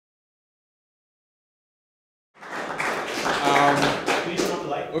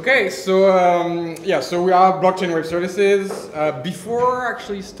Okay, so yeah, so we are blockchain web services. Before I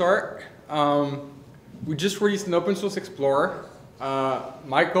actually start, we just released an open source explorer.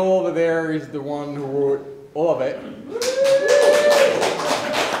 Michael over there is the one who wrote all of it.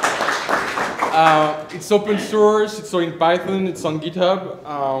 It's open source. It's all in Python. It's on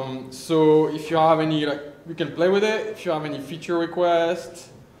GitHub. So if you have any, you can play with it. If you have any feature requests,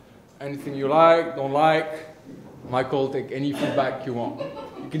 anything you like, don't like, Michael, take any feedback you want.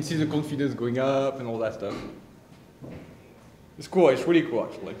 You can see the confidence going up and all that stuff. It's cool. It's really cool,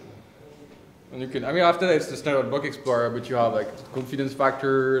 actually. And you can, I mean, after that, it's the standard block explorer, but you have like confidence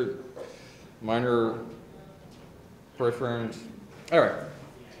factor, minor preference. All right.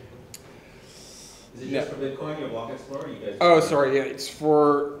 Is it just for Bitcoin, your block explorer? You guys Sorry. Yeah, it's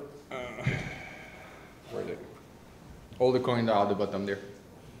for where are they? All the coins are at the bottom there.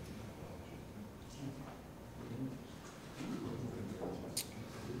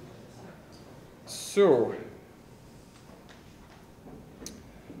 So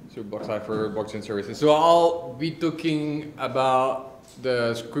BlockCypher, blockchain services. So I'll be talking about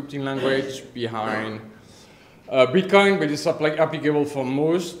the scripting language behind Bitcoin, but it's applicable for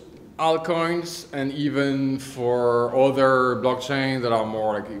most altcoins and even for other blockchains that are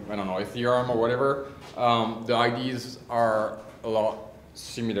more like, I don't know, Ethereum or whatever. The ideas are a lot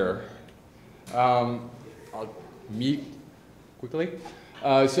similar. I'll meet quickly.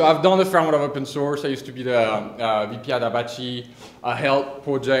 So I've done a fair amount of open source. I used to be the VP at Apache. I helped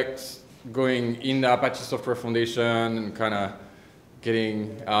projects going in the Apache Software Foundation and kind of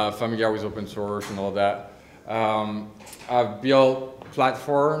getting familiar with open source and all of that. I've built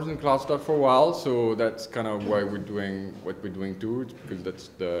platforms and cloud stuff for a while, so that's kind of why we're doing what we're doing too, because that's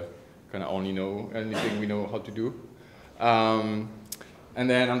the kind of only thing we know how to do. And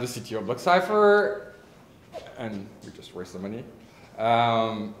then I'm the CTO of BlockCypher, and we just raised some money.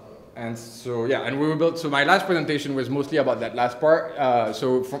 And so, yeah, and we were built, so my last presentation was mostly about that last part.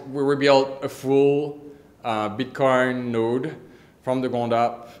 We built a full Bitcoin node from the ground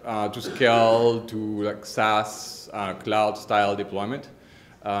up to scale to like SaaS cloud style deployment.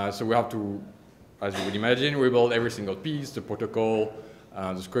 So we have to, as you would imagine, rebuild every single piece, the protocol,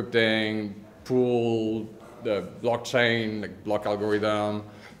 the scripting, pool, the blockchain, like block algorithm,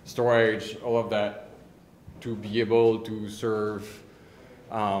 storage, all of that to be able to serve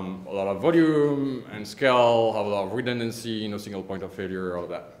a lot of volume and scale, have a lot of redundancy, no single point of failure, all of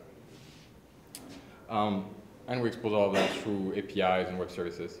that. And we expose all of that through APIs and web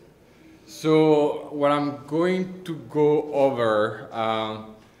services. So what I'm going to go over,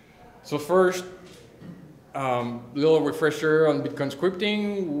 so first, little refresher on Bitcoin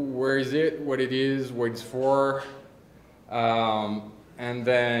scripting, where is it, what it is, what it's for, and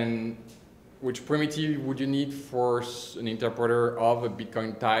then which primitive would you need for an interpreter of a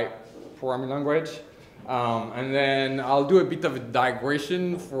Bitcoin type programming language. And then I'll do a bit of a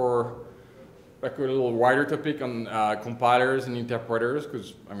digression for like a little wider topic on compilers and interpreters,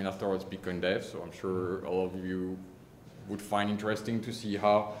 because I mean, after all, it's Bitcoin dev, so I'm sure all of you would find interesting to see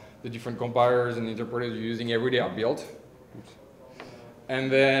how the different compilers and interpreters you're using every day are built.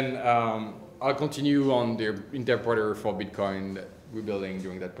 And then I'll continue on the interpreter for Bitcoin that we're building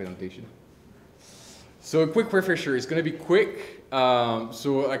during that presentation. So a quick refresher, it's going to be quick.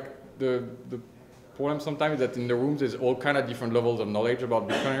 So like the problem sometimes is that in the rooms there's all kind of different levels of knowledge about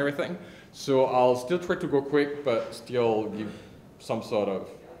Bitcoin and everything. So I'll still try to go quick, but still give some sort of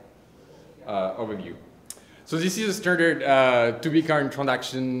overview. So this is a standard 2 Bitcoin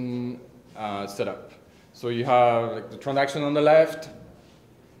transaction setup. So you have like, the transaction on the left,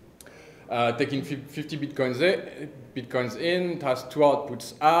 taking 50 bitcoins in, it has 2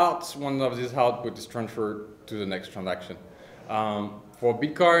 outputs out. One of these outputs is transferred to the next transaction. For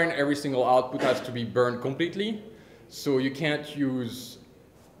Bitcoin, every single output has to be burned completely. So you can't use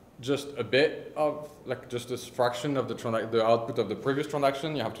just a bit of, like just a fraction of the output of the previous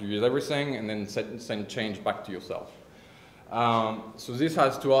transaction. You have to use everything and then send change back to yourself. So this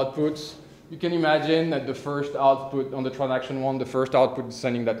has 2 outputs. You can imagine that the first output on the transaction 1, the first output is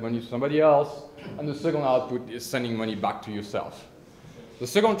sending that money to somebody else, and the second output is sending money back to yourself. The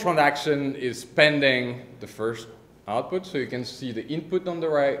second transaction is spending the first output, so you can see the input on the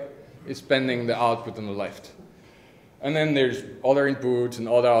right is spending the output on the left. And then there's other inputs and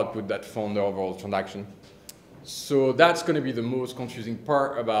other output that form the overall transaction. So that's going to be the most confusing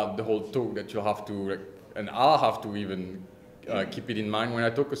part about the whole talk that you'll have to, like, and I'll have to even keep it in mind when I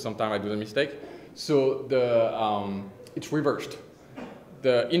talk, because sometimes I do the mistake. So it's reversed.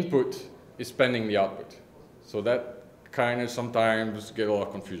 The input is spending the output. So that kind of sometimes get a lot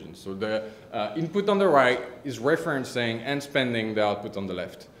of confusion. So the input on the right is referencing and spending the output on the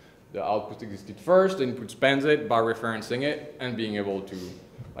left. The output existed first, the input spends it by referencing it and being able to,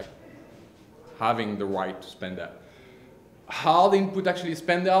 like, having the right to spend that. How the input actually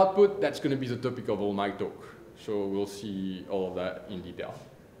spend the output, that's going to be the topic of all my talk. So we'll see all of that in detail.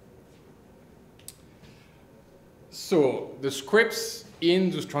 So the scripts in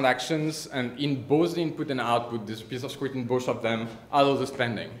those transactions and in both the input and output, there's a piece of script in both of them, allows the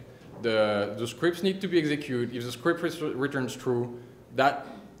spending. The scripts need to be executed. If the script returns true, that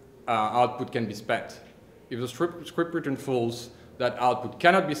output can be spent. If the script returns false, that output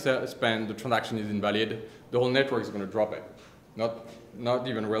cannot be spent, the transaction is invalid, the whole network is going to drop it. Not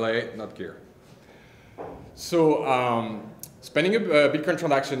even relay, not clear. So spending a Bitcoin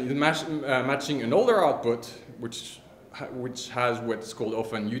transaction is matching an older output, which has what's called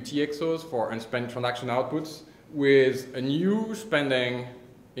often UTXOs for unspent transaction outputs, with a new spending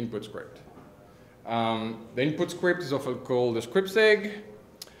input script. The input script is often called the script seg.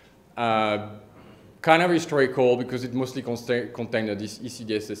 Kind of historical because it mostly contains this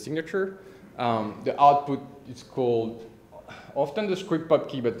ECDSS signature. The output is called often the script pub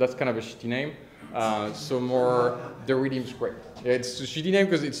key, but that's kind of a shitty name. So more the redeem script. Yeah, it's a shitty name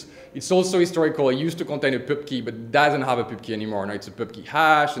because it's also historical. It used to contain a pub key, but doesn't have a pub key anymore. Now it's a pub key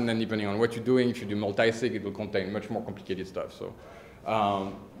hash, and then depending on what you're doing, if you do multi-sig, it will contain much more complicated stuff. So,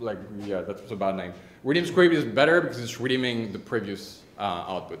 yeah, that's a bad name. Redeem script is better because it's redeeming the previous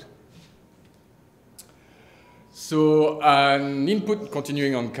output. So an input,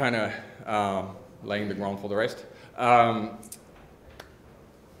 continuing on kind of laying the ground for the rest.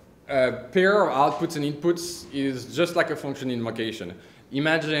 A pair of outputs and inputs is just like a function invocation.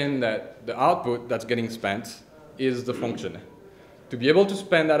 Imagine that the output that's getting spent is the function. To be able to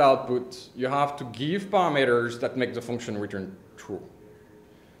spend that output, you have to give parameters that make the function return true.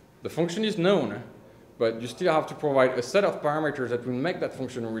 The function is known, but you still have to provide a set of parameters that will make that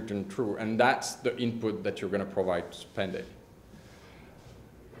function return true, and that's the input that you're going to provide to spend it.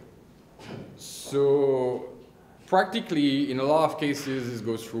 So practically, in a lot of cases, this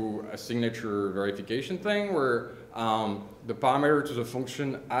goes through a signature verification thing where the parameters to the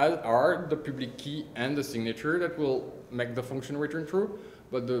function are the public key and the signature that will make the function return true.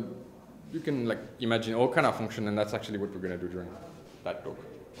 But you can like imagine all kind of function, and that's actually what we're going to do during that talk.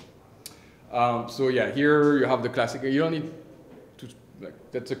 So yeah, here you have the classic. You don't need to, like,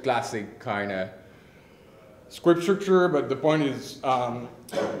 that's a classic kind of script structure, but the point is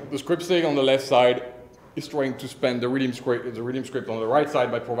the script seg on the left side is trying to spend the redeem script on the right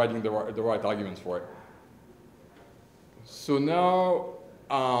side by providing the right arguments for it. So now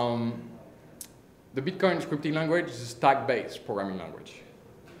the Bitcoin scripting language is a stack-based programming language.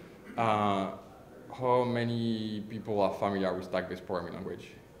 How many people are familiar with stack-based programming language?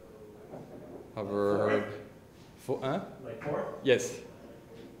 Have you heard? Like 4? Yes,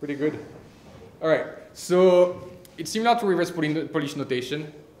 pretty good. All right, so it's similar to reverse Polish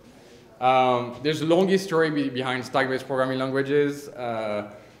notation. There's a long history behind stack-based programming languages.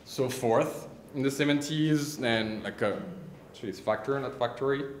 So forth in the 70s, and like actually it's Factor, not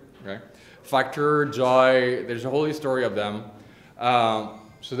Factory. Okay, Factor, Joy. There's a whole history of them.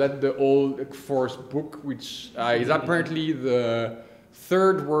 So that the old Force book, which is apparently the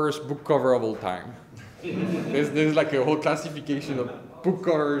third worst book cover of all time. There's like a whole classification of book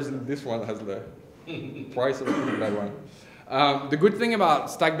covers, and this one has the price of that one. The good thing about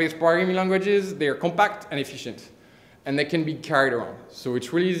stack-based programming languages, they're compact and efficient, and they can be carried around. So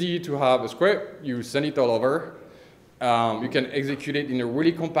it's really easy to have a script, you send it all over, you can execute it in a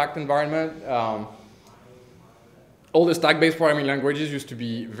really compact environment. All the stack-based programming languages used to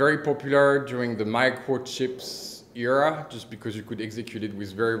be very popular during the microchips era, just because you could execute it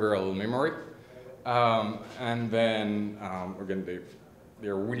with very, very little memory. And then, again,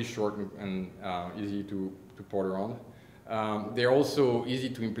 they're really short and easy to port around. They're also easy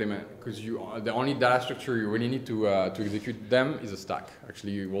to implement because the only data structure you really need to execute them is a stack.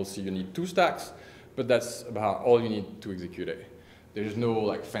 Actually, you will see you need 2 stacks, but that's about all you need to execute it. There's no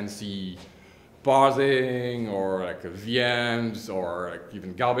like fancy parsing or like VMs or like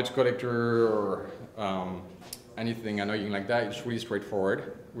even garbage collector or anything annoying like that. It's really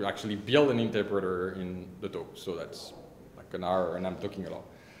straightforward. We actually build an interpreter in the talk, so that's like an hour, and I'm talking a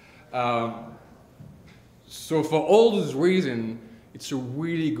lot. So for all those reasons, it's a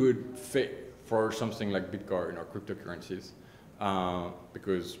really good fit for something like Bitcoin or cryptocurrencies,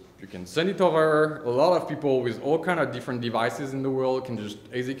 because you can send it over. A lot of people with all kind of different devices in the world can just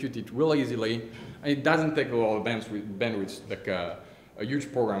execute it real easily, and it doesn't take a lot of bandwidth like a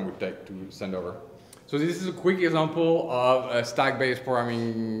huge program would take to send over. So this is a quick example of a stack-based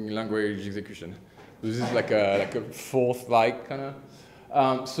programming language execution. This is like a fourth-like kind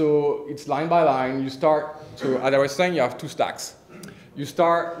of. So it's line by line. You start, so as I was saying, you have two stacks. You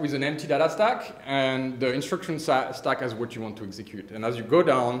start with an empty data stack, and the instruction stack is what you want to execute. And as you go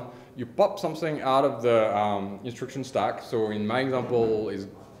down, you pop something out of the instruction stack. So in my example, is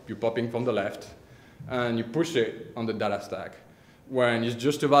you're popping from the left, and you push it on the data stack. When it's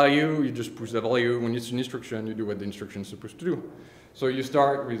just a value, you just push the value. When it's an instruction, you do what the instruction is supposed to do. So you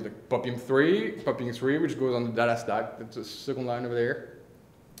start with the popping 3, which goes on the data stack. That's the second line over there.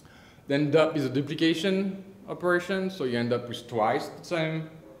 Then dup is a duplication operation, so you end up with twice the same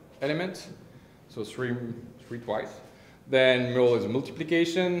element. So three twice. Then mul is a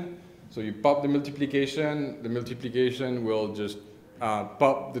multiplication. So you pop the multiplication. The multiplication will just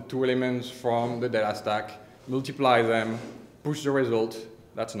pop the two elements from the data stack, multiply them, push the result.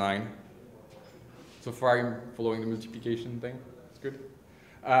 That's 9. So far I'm following the multiplication thing. That's good.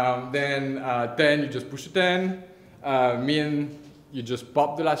 Then 10, you just push a 10. Min, you just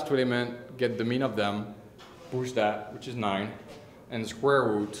pop the last two elements, get the mean of them, push that, which is 9. And square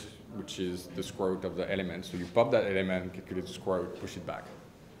root, which is the square root of the element. So you pop that element, calculate the square root, push it back.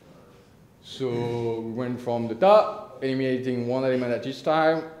 So we went from the top, eliminating one element at each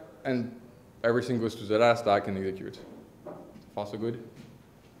time, and everything goes to the data stack and execute. Far so good.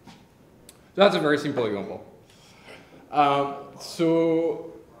 So that's a very simple example.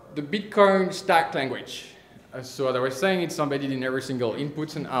 So the Bitcoin stack language. So as I was saying, it's embedded in every single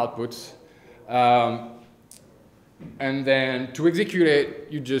inputs and outputs. And then to execute it,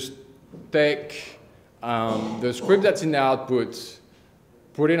 you just take the script that's in the output,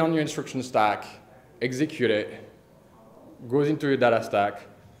 put it on your instruction stack, execute it, goes into your data stack.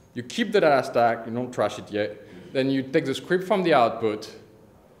 You keep the data stack, you don't trash it yet. Then you take the script from the output,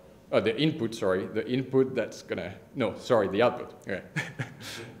 the input, sorry, the input that's gonna, no, sorry, the output. Okay.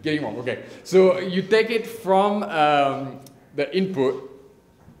 Getting wrong, okay. So you take it from the input,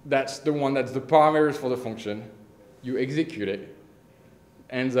 that's the one that's the parameters for the function. You execute it,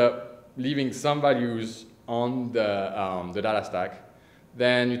 ends up leaving some values on the data stack.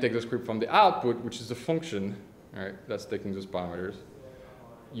 Then you take the script from the output, which is the function, all right, that's taking those parameters.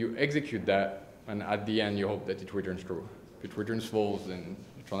 You execute that, and at the end, you hope that it returns true. If it returns false, then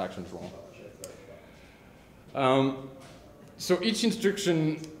the transaction is wrong. So each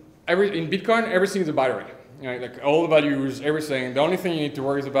instruction, in Bitcoin, everything is a binary. Right? Like all the values, everything. The only thing you need to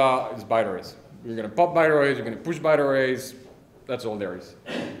worry about is byte arrays. You're going to pop byte arrays, you're going to push byte arrays. That's all there is.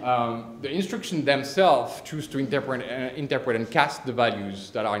 The instructions themselves choose to interpret and cast the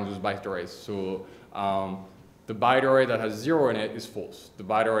values that are in those byte arrays. So the byte array that has 0 in it is false. The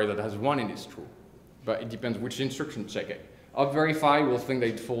byte array that has 1 in it is true. But it depends which instruction check it. Up verify will think that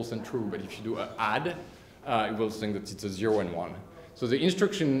it's false and true, but if you do an add, it will think that it's a 0 and 1. So the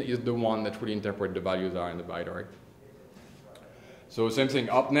instruction is the one that will interpret the values that are in the byte array. So same thing,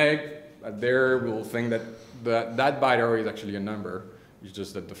 upneg, there will think that that byte array is actually a number. It's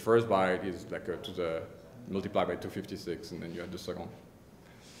just that the first byte is like to the multiplied by 256, and then you have the second.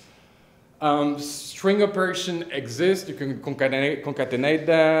 String operation exists. You can concatenate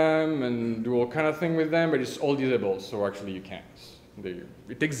them and do all kind of things with them, but it's all disabled, so actually you can't.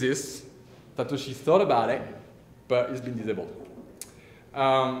 It exists. Satoshi thought about it, but it's been disabled.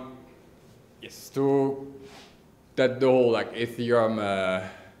 Yes, so that the whole like Ethereum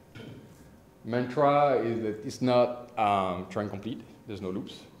mantra is that it's not try and complete. There's no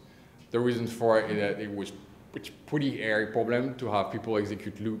loops. The reason for it is that it was it's pretty hairy problem to have people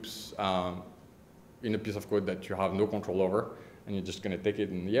execute loops in a piece of code that you have no control over, and you're just going to take it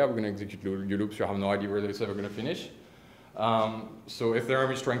and yeah, we're going to execute your loops. You have no idea where it's ever going to finish. So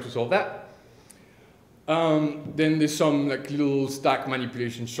Ethereum is trying to solve that. Then there's some like little stack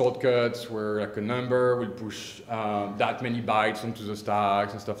manipulation shortcuts where like a number will push that many bytes onto the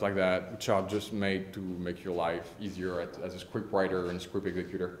stacks and stuff like that, which are just made to make your life easier as a script writer and script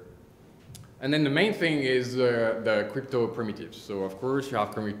executor. And then the main thing is the crypto primitives. So of course you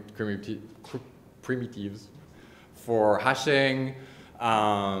have primitives for hashing, 3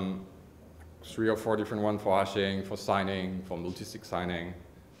 or 4 different ones for hashing, for signing, for multi-sig signing,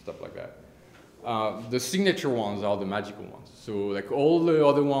 stuff like that. The signature ones are the magical ones. So like all the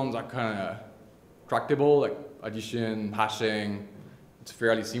other ones are kind of tractable, like addition, hashing. It's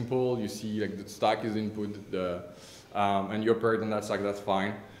fairly simple. You see like the stack is input, and you operate on that stack, that's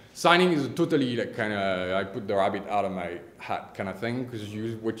fine. Signing is totally like kind of, I put the rabbit out of my hat kind of thing, because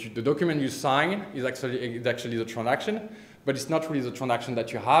the document you sign is actually the transaction, but it's not really the transaction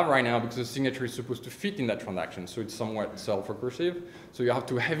that you have right now because the signature is supposed to fit in that transaction, so it's somewhat self-recursive. So you have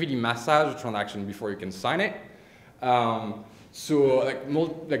to heavily massage the transaction before you can sign it. So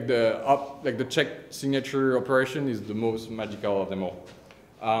like the check signature operation is the most magical of them all.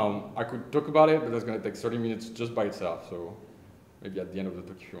 I could talk about it, but that's going to take 30 minutes just by itself. So maybe at the end of the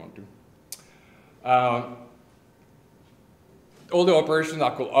talk if you want to. All the operations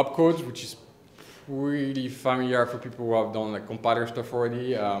are called opcodes, which is really familiar for people who have done like compiler stuff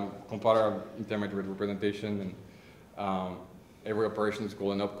already. Compiler intermediate representation, and every operation is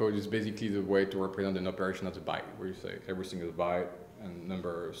called an opcode. It's basically the way to represent an operation as a byte, where you say everything is a byte and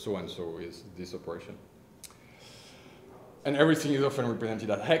number so and so is this operation. And everything is often represented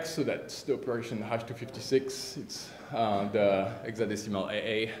as hex, so that's the operation hash 256. It's the hexadecimal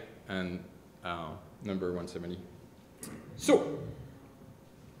AA and number 170. So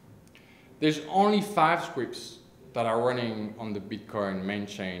there's only 5 scripts that are running on the Bitcoin main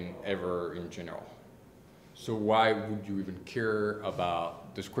chain ever in general. So why would you even care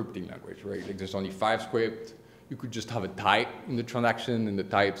about the scripting language, right? Like there's only 5 scripts. You could just have a type in the transaction, and the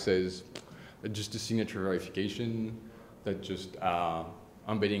type says just a signature verification, that just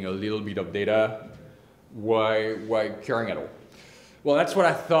embedding a little bit of data. Why caring at all? Well, that's what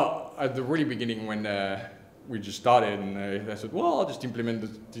I thought at the really beginning when we just started, and I said, well, I'll just implement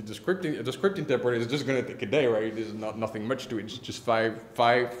the script interpreter. It's just going to take a day, right? There's nothing much to it. It's just five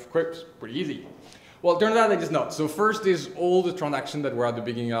scripts, pretty easy. Well, it turns out it is not. So first is all the transactions that were at the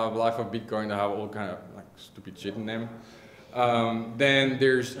beginning of life of Bitcoin that have all kind of like stupid shit in them. Then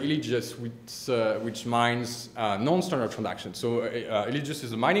there's Eligius, which mines non-standard transactions. So Eligius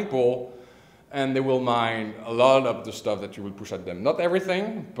is a mining pool, and they will mine a lot of the stuff that you will push at them. Not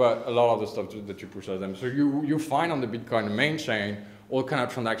everything, but a lot of the stuff that you push at them. So you find on the Bitcoin main chain all kind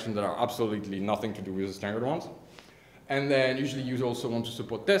of transactions that are absolutely nothing to do with the standard ones. And then usually you also want to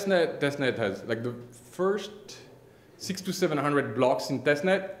support testnet. Testnet has like the first 600 to 700 blocks in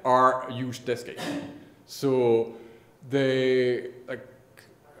testnet are huge test case. So they like,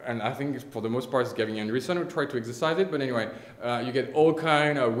 and I think for the most part it's Gavin Anderson who tried to exercise it, but anyway, you get all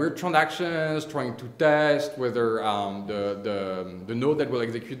kind of weird transactions trying to test whether the node that will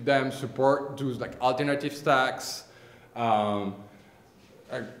execute them does like alternative stacks, or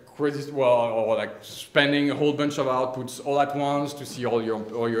like spending a whole bunch of outputs all at once to see all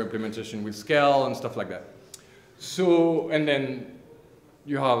your implementation will scale and stuff like that. So, and then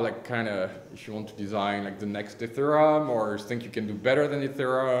you have like kind of, if you want to design like the next Ethereum, or think you can do better than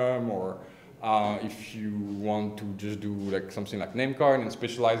Ethereum, or if you want to just do like something like Namecoin and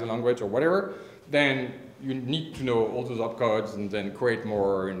specialize the language or whatever, then you need to know all those opcodes and then create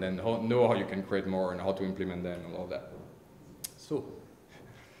more, and then know how you can create more and how to implement them and all that. So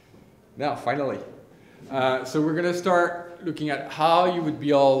now finally, so we're gonna start looking at how you would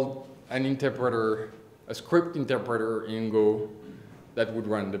build an interpreter, a script interpreter in Go that would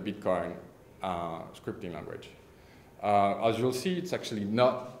run the Bitcoin scripting language. As you'll see, it's actually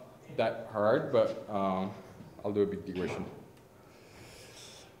not that hard, but I'll do a big digression.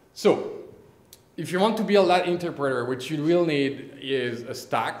 So, if you want to build that interpreter, what you will need is a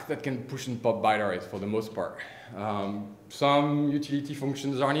stack that can push and pop byte arrays for the most part. Some utility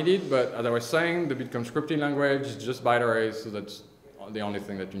functions are needed, but as I was saying, the Bitcoin scripting language is just byte arrays, so that's the only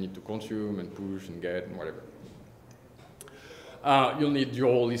thing that you need to consume and push and get and whatever. You'll need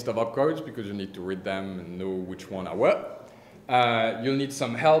your whole list of opcodes because you need to read them and know which one are what. You'll need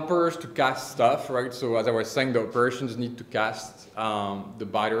some helpers to cast stuff, right? So as I was saying, the operations need to cast the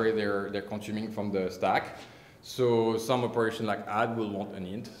byte array they're consuming from the stack. So some operation like add will want an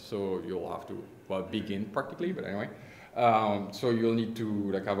int, so you'll have to, well, big int practically, but anyway. So you'll need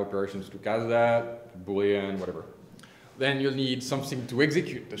to like have operations to cast that, Boolean, whatever. Then you'll need something to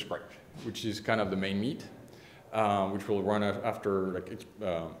execute the script, which is kind of the main meat. Which will run after like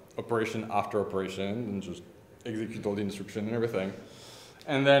operation after operation and just execute all the instruction and everything.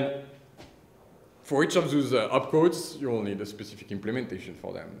 And then for each of those opcodes, you will need a specific implementation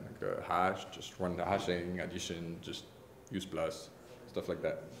for them, like a hash, just run the hashing, addition, just use plus, stuff like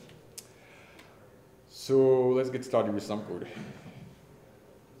that. So let's get started with some code.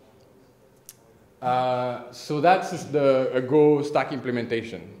 So that's a Go stack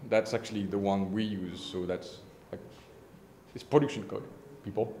implementation. That's actually the one we use. So that's it's production code,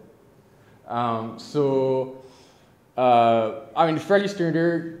 people. I mean, fairly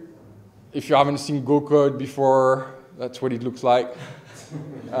standard. If you haven't seen Go code before, that's what it looks like.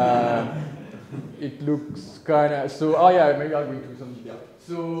 It looks kind of, so, oh yeah, maybe I'll go into some detail.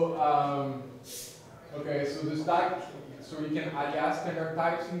 So, okay, so the stack, so you can alias standard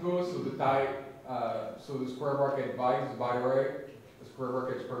types in Go. So the type So the square bracket byte is a byte array. The square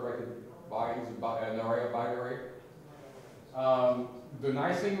bracket byte is an array of byte array. The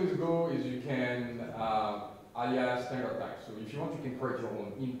nice thing with Go is you can alias standard type. So if you want, you can create your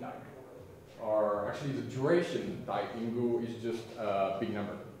own int type. Or actually, the duration type in Go is just a big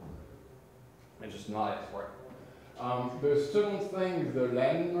number. And just not S, right? The second thing is the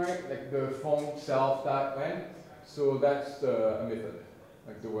len, right? Like the font self type len. So that's a method.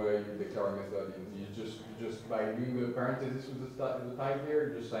 Like the way you declare a method, you just by doing the parenthesis with the type here,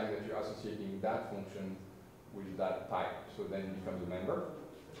 you're just saying that you're associating that function with that type. So then it becomes a member.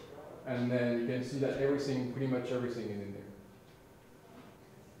 And then you can see that pretty much everything is in there.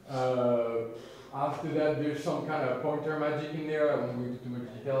 After that, there's some kind of pointer magic in there. I won't go into too much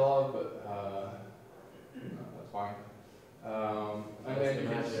detail of, but that's fine. And then you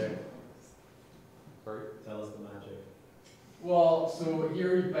can see. Sorry? Tell us the magic. Well, so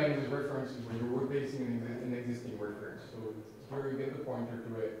here you're playing with references where you're replacing an existing reference. So here you get the pointer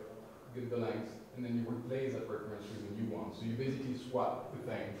to it, get the length, and then you replace that reference with a new one. So you basically swap the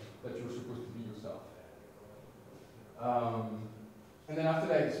thing that you're supposed to be yourself. And then after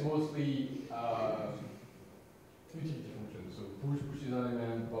that, it's mostly utility functions. So pushes an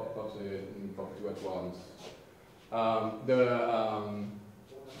element, pops it, and pop two at once.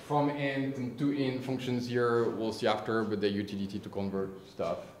 From int and to int functions here, we'll see after, but the utility to convert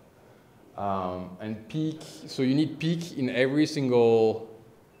stuff. And peek, so you need peek in every single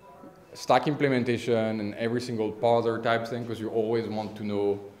stack implementation and every single parser type thing, because you always want to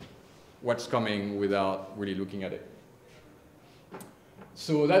know what's coming without really looking at it.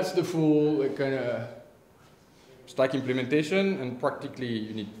 So that's the full kind of stack implementation, and practically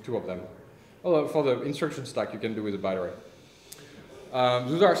you need two of them. Although for the instruction stack, you can do with a byte array.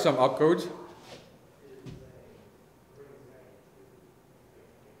 Those are some opcodes.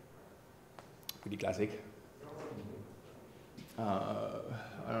 Pretty classic. I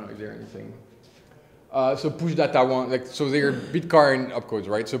don't know if there's anything. So push data one, like so they're Bitcoin opcodes,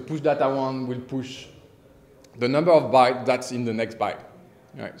 right? So push data one will push the number of bytes that's in the next byte.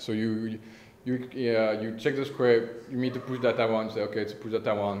 Right? So you check the script, you meet the push data one, say okay, it's push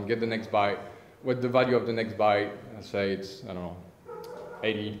data one, get the next byte. What's the value of the next byte? Let's say it's, I don't know,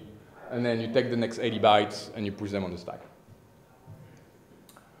 80. And then you take the next 80 bytes and you push them on the stack.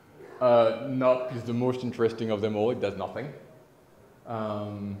 Not is the most interesting of them all, it does nothing.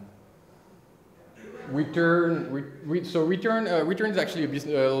 Return is actually a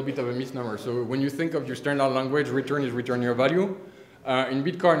little bit of a misnomer. So when you think of your standard language, return is return your value. In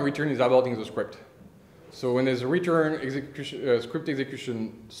Bitcoin, return is aborting the script. So when there's a return, script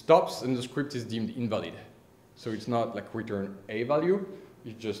execution stops and the script is deemed invalid. So it's not like return a value,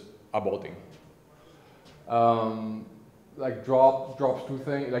 it's just aborting. Like drops two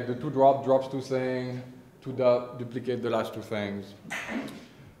things, like the to drops two things, to duplicate the last two things.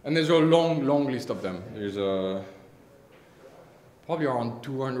 And there's a long list of them. There's probably around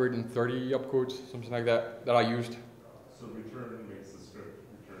 230 opcodes, something like that, that are used. So return makes the script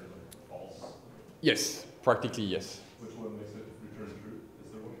return like false? Yes, practically yes. Which one makes it return true?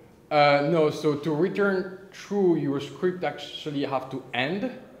 Is there one? No, so to return true, your script actually have to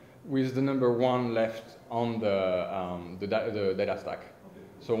end with the number 1 left on the data stack. Okay.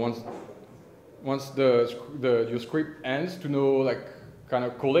 So once your script ends, to know like kind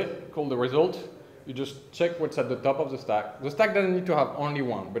of call the result, you just check what's at the top of the stack. The stack doesn't need to have only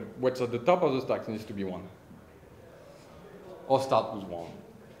 1, but what's at the top of the stack needs to be 1. Or start with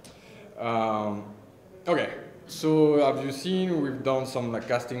 1. Okay, so as you've seen, we've done some like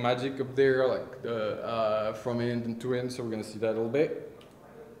casting magic up there, like the, from end and to end, so we're going to see that a little bit.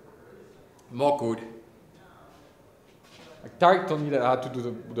 More code. Like Tarek told me that I had to do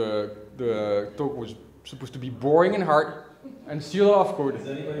the talk was supposed to be boring and hard, and see a lot of code. Does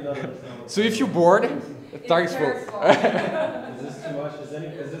anybody not understand? So if you're bored, Tarek's fault. Is this too much?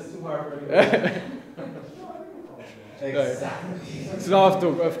 Is this too hard for anybody? Exactly. It's a lot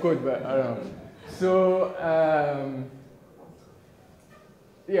of code, but I don't know. So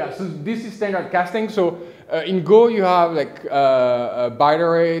yeah, so this is standard casting. So in Go, you have like a byte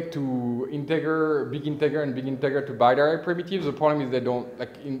array to integer, big integer, and big integer to byte array primitives. The problem is they don't,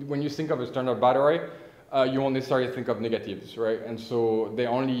 like when you think of a standard byte array, you won't necessarily think of negatives, right? And so they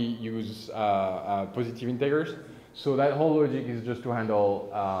only use positive integers. So that whole logic is just to handle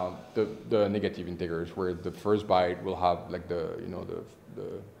the negative integers, where the first byte will have like the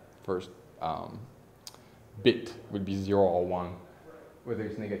first bit would be 0 or 1, whether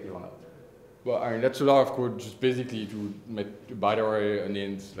it's negative or not. Well, I mean that's a lot of code, just basically to make the byte array an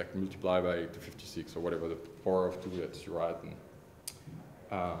int, like multiply by 256 or whatever the power of 2 that you're at, and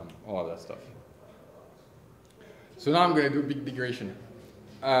all of that stuff. So now I'm going to do big digression.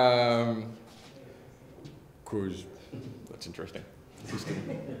 Because that's interesting.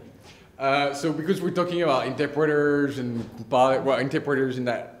 So because we're talking about interpreters and well, interpreters in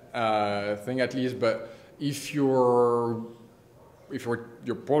that thing at least, but if your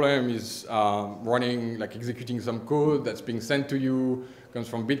problem is running, like executing some code that's being sent to you, comes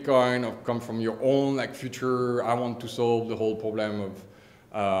from Bitcoin or comes from your own like future, I want to solve the whole problem of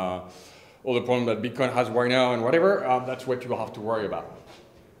all the problem that Bitcoin has right now and whatever, that's what you have to worry about.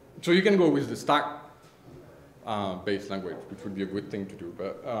 So you can go with the stack based language, which would be a good thing to do,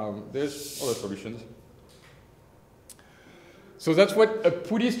 but there's other solutions. So that's what a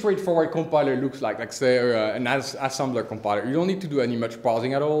pretty straightforward compiler looks like say an assembler compiler. You don't need to do any much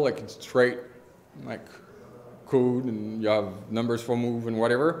parsing at all, like it's straight like code and you have numbers for move and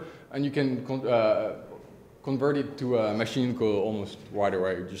whatever, and you can convert it to a machine code almost right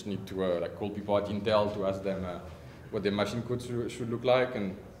away. You just need to like call people at Intel to ask them what their machine code should look like,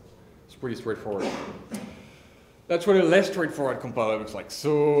 and it's pretty straightforward. That's what a less straightforward compiler looks like.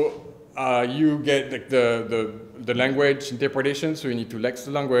 So you get like the language interpretation, so you need to lex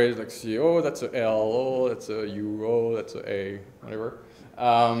the language, like see, oh, that's a L, oh, that's a U, oh, that's a A, whatever.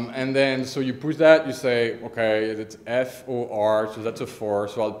 And then, so you push that, you say, okay, it's F, O, R, so that's a 4,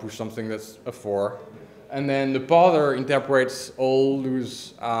 so I'll push something that's a 4. And then the parser interprets all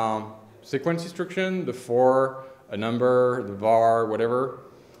those sequence instructions, the 4, a number, the var, whatever,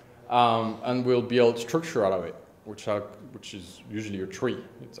 and we'll build structure out of it, which is usually a tree.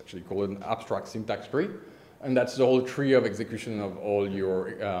 It's actually called an abstract syntax tree. And that's the whole tree of execution of all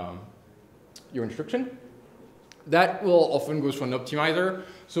your instruction. That will often go through an optimizer.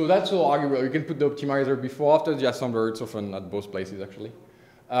 So that's all arguable. You can put the optimizer before, after the assembler. It's often at both places, actually,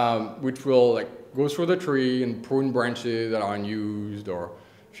 which will like go through the tree and prune branches that are unused, or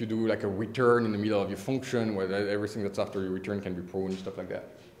if you do like a return in the middle of your function, where everything that's after your return can be pruned, stuff like that.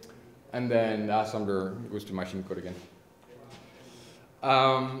 And then the assembler goes to machine code again.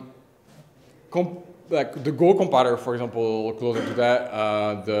 Like the Go compiler, for example, closer to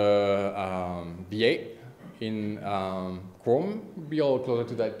that, the V8 in Chrome would be all closer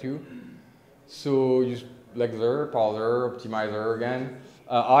to that too. So use lexer, parser, optimizer again.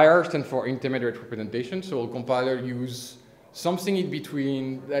 IR stands for intermediate representation, so a compiler use something in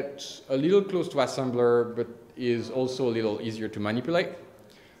between that's a little close to assembler, but is also a little easier to manipulate.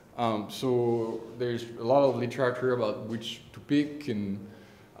 So there's a lot of literature about which to pick and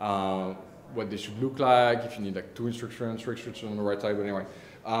what they should look like, if you need like 2 instructions, 3 instructions on the right side, but anyway.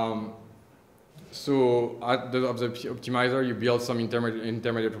 So at the optimizer, you build some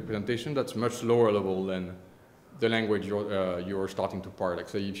intermediate representation that's much lower level than the language you're starting to parse. Like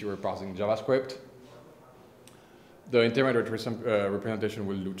say if you were parsing JavaScript, the intermediate representation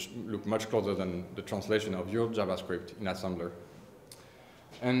will look much closer than the translation of your JavaScript in assembler.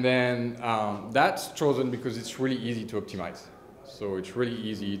 And then that's chosen because it's really easy to optimize. So it's really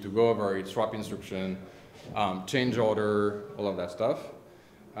easy to go over it, swap instruction, change order, all of that stuff.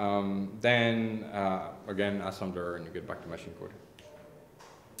 Then again, assembler, and you get back to machine code.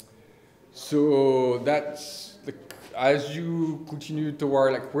 So that's as you continue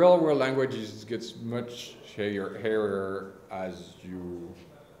toward like real-world languages, it gets much hairier as you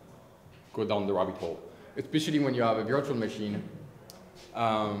go down the rabbit hole, especially when you have a virtual machine.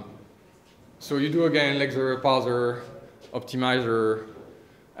 So you do again lexer, parser, optimizer,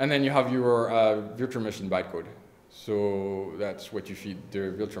 and then you have your virtual machine bytecode. So that's what you feed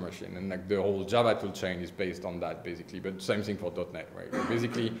the virtual machine, and like the whole Java toolchain is based on that basically. But same thing for .NET, right?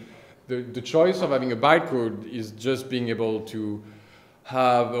 Basically, the choice of having a bytecode is just being able to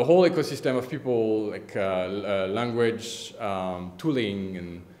have a whole ecosystem of people, like language, tooling,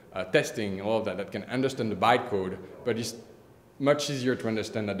 and testing, all of that can understand the bytecode, but it's much easier to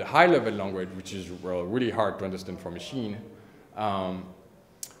understand at the high-level language, which is really hard to understand for machine,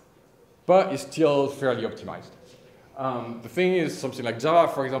 but it's still fairly optimized. The thing is, something like Java,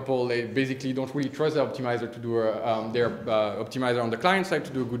 for example, they basically don't really trust the optimizer to do their optimizer on the client side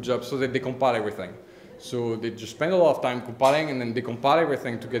to do a good job, so that they compile everything. So they just spend a lot of time compiling, and then they compile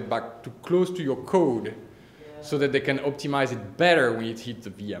everything to get back to close to your code, so that they can optimize it better when it hits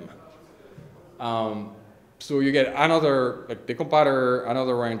the VM. So you get another like decompiler,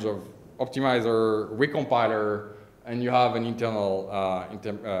 another range of optimizer, recompiler, and you have an internal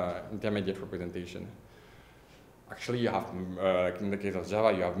intermediate representation. Actually, you have, like in the case of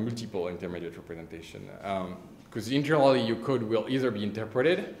Java, you have multiple intermediate representation. Because internally, your code will either be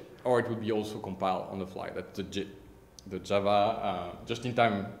interpreted, or it will be also compiled on the fly. That's the JIT, the Java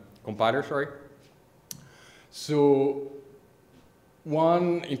just-in-time compiler, sorry. So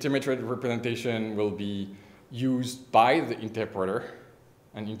one intermediate representation will be used by the interpreter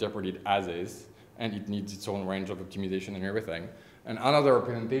and interpreted as is, and it needs its own range of optimization and everything. And another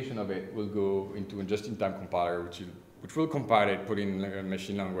representation of it will go into a just-in-time compiler, which will compile it, put in a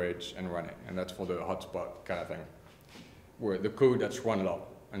machine language, and run it. And that's for the hotspot kind of thing, where the code that's run low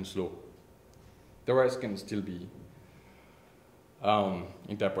and slow. The rest can still be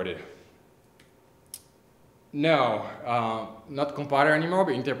interpreted. Now, not compiler anymore,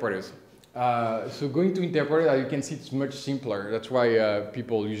 but interpreters. So going to interpreter, as you can see, it's much simpler. That's why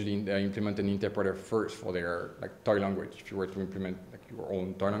people usually implement an interpreter first for their toy language. If you were to implement your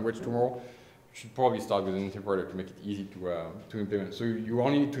own toy language tomorrow, you should probably start with an interpreter to make it easy to implement. So you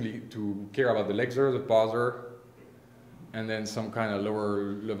only need to care about the lexer, the parser, and then some kind of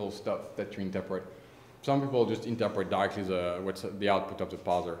lower level stuff that you interpret. Some people just interpret directly what's the output of the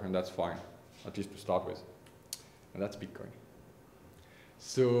parser, and that's fine, at least to start with. And that's Bitcoin.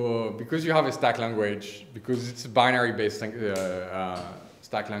 So because you have a stack language, because it's a binary-based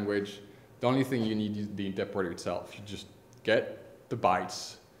stack language, the only thing you need is the interpreter itself. You just get the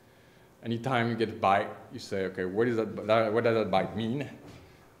bytes. Anytime you get a byte, you say, okay, what does that byte mean?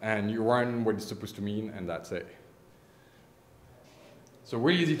 And you run what it's supposed to mean, and that's it. So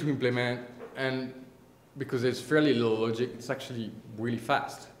really easy to implement, and because there's fairly little logic, it's actually really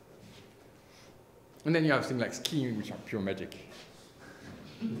fast. And then you have things like scheme, which are pure magic.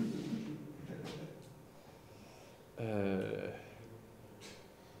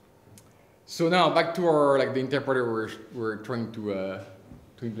 So now back to our the interpreter we're trying to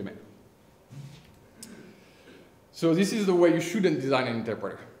implement. So this is the way you shouldn't design an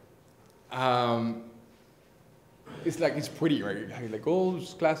interpreter. It's pretty, right? Like all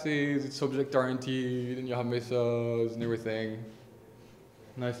those classes, it's object oriented, and you have methods and everything.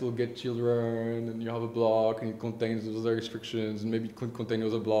 Nice little get children, and you have a block, and it contains those other restrictions, and maybe it could contain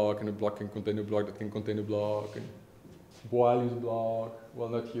another block, and a block can contain a block that can contain a block, and while is a block. Well,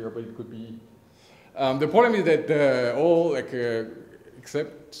 not here, but it could be. The problem is that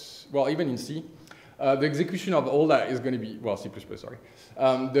except, well, even in C, the execution of all that is going to be, well, C++, sorry.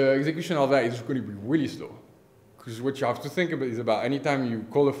 The execution of that is going to be really slow. Because what you have to think about is about anytime you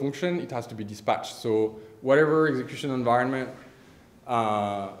call a function, it has to be dispatched. So whatever execution environment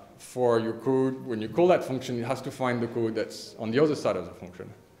for your code, when you call that function, it has to find the code that's on the other side of the function.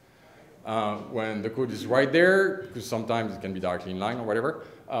 When the code is right there, because sometimes it can be directly in line or whatever,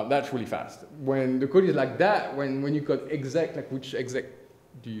 that's really fast. When the code is like that, when you got exec, like which exec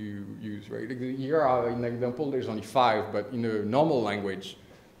do you use, right? Here, in the example, there's only 5, but in a normal language,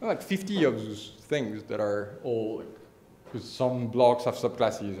 like 50 of those things that are all, because some blocks have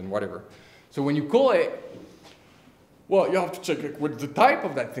subclasses and whatever. So when you call it, well, you have to check what's the type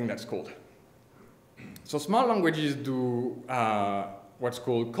of that thing that's called. So smart languages do what's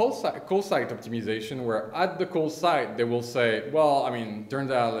called call site optimization, where at the call site, they will say, well, I mean, turns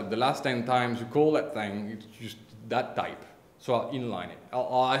out that the last 10 times you call that thing, it's just that type. So I'll inline it.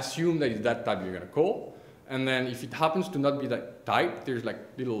 I'll assume that it's that type you're going to call. And then if it happens to not be that type, there's like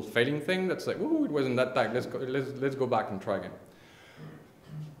little failing thing that's like, oh, it wasn't that type. Let's go back and try again.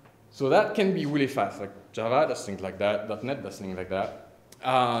 So that can be really fast. Like Java does things like that. .NET does things like that.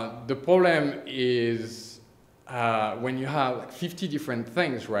 The problem is when you have like 50 different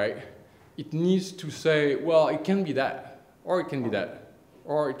things, right? It needs to say, well, it can be that, or it can be that,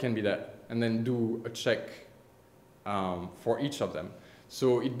 or it can be that, and then do a check for each of them.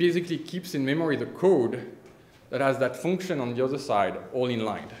 So it basically keeps in memory the code that has that function on the other side all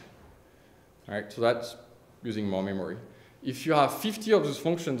inlined. All right, so that's using more memory. If you have 50 of those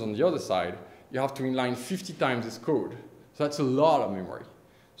functions on the other side, you have to inline 50 times this code. So that's a lot of memory.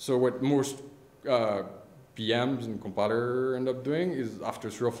 So what most PMs and compiler end up doing is after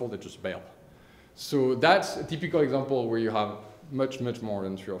 3 or 4, they just bail. So that's a typical example where you have much, much more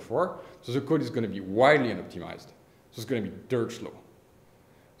than 3 or 4. So the code is going to be widely unoptimized. So it's going to be dirt slow.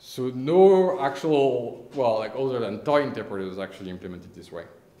 So no actual, well, like other than toy interpreters actually implemented this way.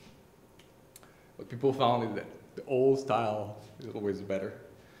 What people found is that the old style is always better.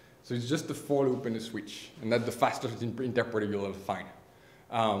 So it's just a for loop and a switch, and that's the fastest interpreter you'll ever find.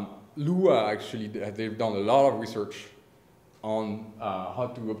 Lua actually, they've done a lot of research on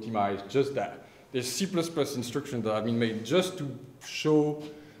how to optimize just that. There's C++ instructions that have been made just to show,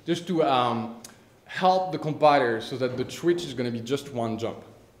 just to help the compiler so that the switch is going to be just one jump.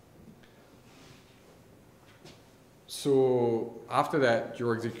 So after that,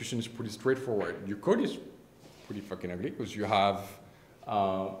 your execution is pretty straightforward. Your code is pretty fucking ugly because you have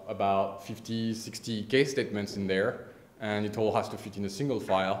about 50, 60 case statements in there, and it all has to fit in a single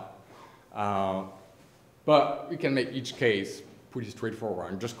file. But we can make each case pretty straightforward.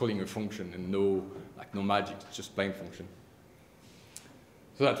 I'm just calling a function and no magic, it's just plain function.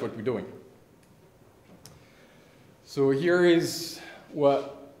 So that's what we're doing. So here is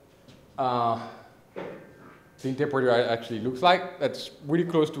what the interpreter actually looks like. That's really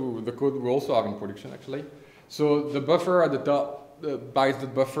close to the code we also have in production, actually. So the buffer at the top, the bytes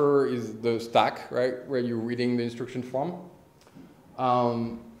that buffer is the stack, right, where you're reading the instruction from.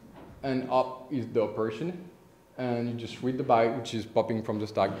 And up is the operation. And you just read the byte, which is popping from the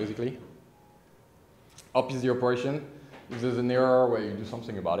stack, basically. Up is the operation. If there's an error, well, you do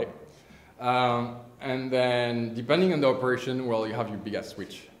something about it. And then, depending on the operation, well, you have your big ass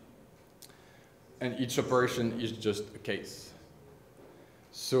switch. And each operation is just a case.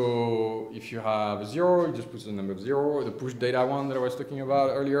 So if you have 0, you just put the number 0. The push data one that I was talking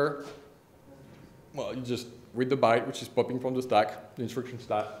about earlier, well, you just read the byte, which is popping from the stack, the instruction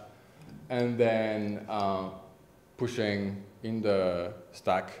stack, and then pushing in the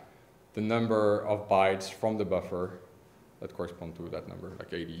stack the number of bytes from the buffer that correspond to that number,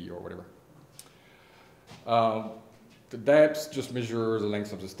 like 80 or whatever. The depth just measures the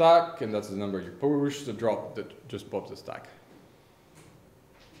length of the stack, and that's the number you push. The drop that just pops the stack.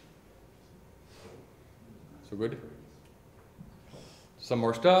 So good. Some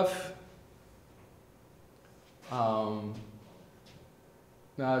more stuff. So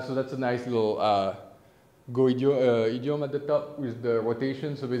that's a nice little Go idiom at the top with the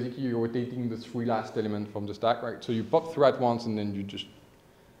rotation. So basically, you're rotating the 3 last elements from the stack, right? So you pop 3 at once, and then you just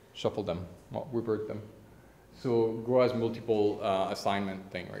shuffle them, or revert them. So Go has multiple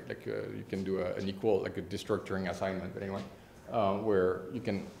assignment thing, right? Like you can do an equal, like a destructuring assignment, but anyway, where you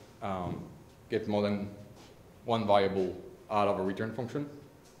can get more than one variable out of a return function.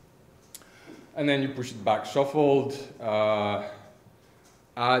 And then you push it back shuffled.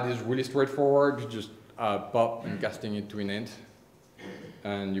 Add is really straightforward. You just pop and casting it to an int,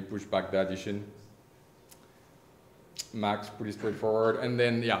 and you push back the addition. Max, pretty straightforward. And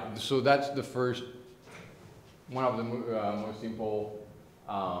then, yeah, so that's the first, one of the most simple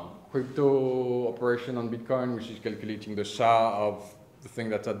crypto operation on Bitcoin, which is calculating the SHA of the thing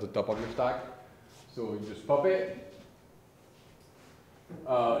that's at the top of your stack. So you just pop it.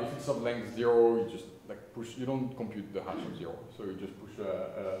 If it's of length 0, you just like push, you don't compute the hash of 0. So you just push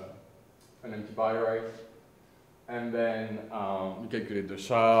an empty byte array. And then you calculate the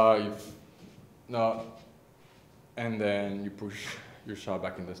SHA, if not, and then you push your SHA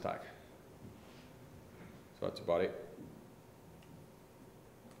back in the stack. So that's about it.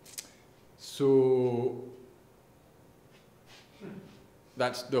 So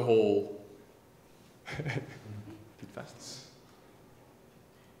that's the whole bit fast.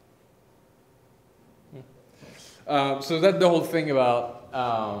 So that's the whole thing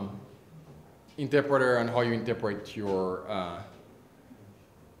about interpreter and how you interpret your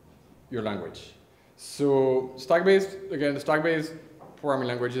language. So stack-based, again, the stack-based programming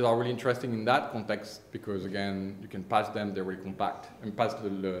languages are really interesting in that context because, again, you can pass them, they're really compact, and pass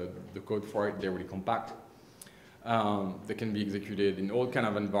the code for it, they're really compact. They can be executed in all kind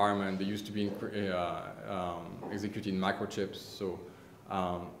of environment. They used to be executed in microchips, so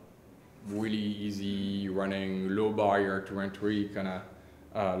really easy running, low barrier to entry kind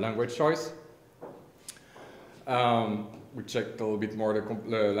of language choice. We checked a little bit more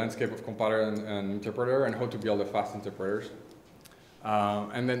the landscape of compiler and interpreter and how to build the fast interpreters.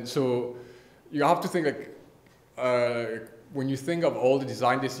 And then, so you have to think like, when you think of all the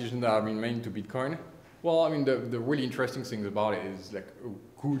design decisions that have been made into Bitcoin, well, I mean, the really interesting things about it is like a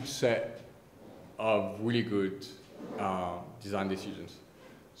good set of really good design decisions.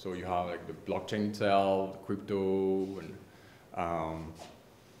 So you have like the blockchain itself, the crypto, and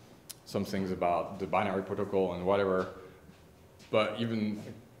some things about the binary protocol and whatever. But even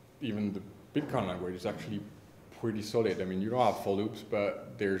the Bitcoin language is actually pretty solid. I mean, you don't have for loops,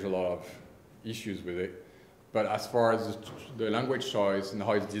 but there's a lot of issues with it. But as far as the language choice and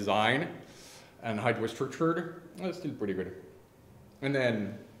how it's designed and how it was structured, it's still pretty good. And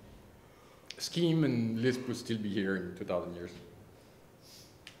then Scheme and Lisp will still be here in 2,000 years.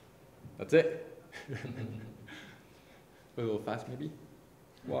 That's it. A little fast, maybe?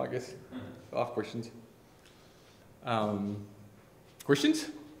 Well, I guess I'll have questions. Questions?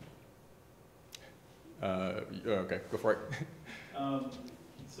 Okay, go for it.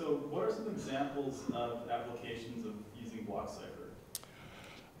 So what are some examples of applications of using BlockCypher?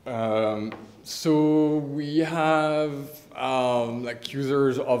 So we have like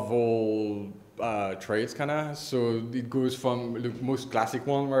users of all trades, kind of. So it goes from the most classic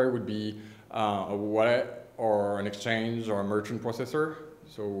one, where it would be a wallet or an exchange or a merchant processor.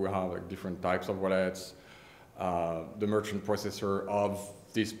 So we have like different types of wallets. the merchant processor of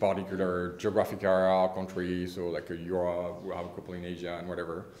this particular geographic area, country, so like a Europe, we have a couple in Asia and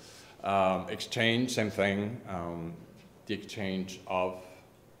whatever. Exchange, same thing, the exchange of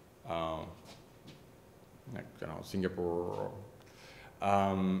like, I don't know, Singapore.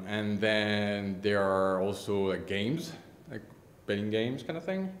 And then there are also like games, like betting games kind of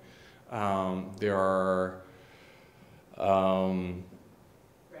thing. There are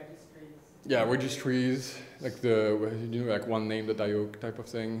Registries. yeah, registries, like the, you know, like OneName.io type of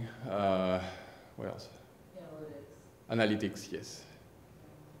thing. What else? Analytics. Analytics, yes.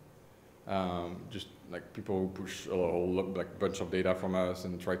 Just like people who push a whole like bunch of data from us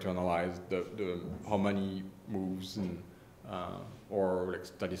and try to analyze the how money moves and or like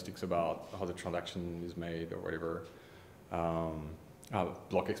statistics about how the transaction is made or whatever.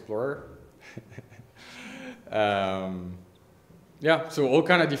 Block Explorer. Yeah, so all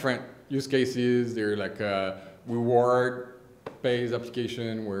kind of different use cases. They're like a reward-based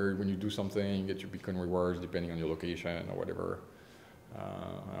application where when you do something, you get your Bitcoin rewards depending on your location or whatever. I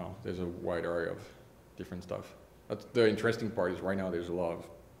don't know, there's a wide array of different stuff. That's the interesting part is right now there's a lot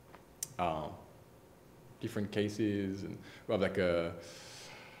of different cases, and we have like a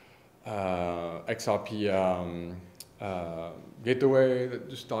XRP gateway that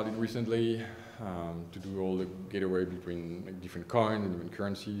just started recently to do all the gateway between like, different coins and different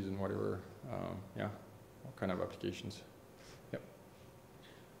currencies and whatever. Yeah, all kind of applications. Yep.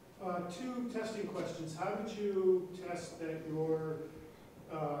 Two testing questions. How did you test that your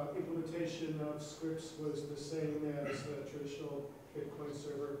implementation of scripts was the same as a traditional Bitcoin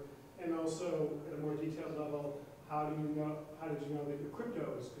server? And also, at a more detailed level, how did you know that your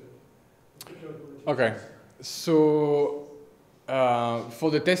crypto is good? Crypto implementation. Okay, so for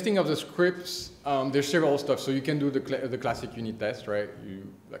the testing of the scripts, there's several stuff. So you can do the classic unit test, right? You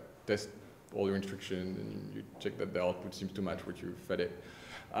like test all your instructions and you check that the output seems to match what you fed it.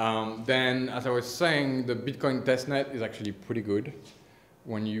 Then, as I was saying, the Bitcoin testnet is actually pretty good.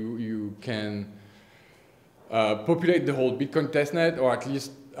 When you can populate the whole Bitcoin testnet, or at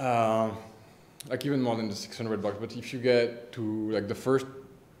least like even more than the 600 blocks. But if you get to like the first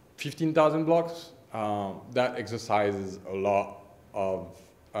 15,000 blocks, that exercises a lot of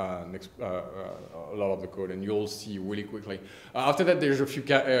the code, and you'll see really quickly. After that, there's a few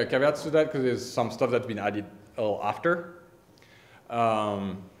caveats to that because there's some stuff that's been added after.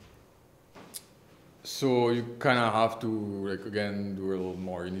 So you kind of have to, like, again, do a little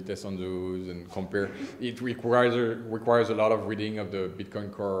more unit tests on those and compare. It requires a lot of reading of the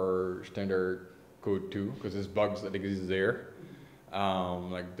Bitcoin Core standard code too, because there's bugs that exist there.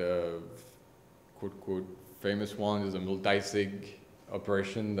 Like the quote famous one is a multi-sig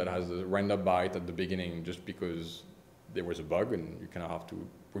operation that has a random byte at the beginning just because there was a bug and you kind of have to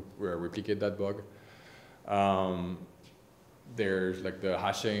replicate that bug. There's like the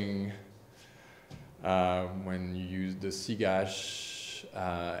hashing. When you use the SIGHASH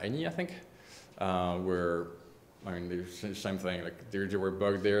any, I think, where, I mean, there's the same thing, like there were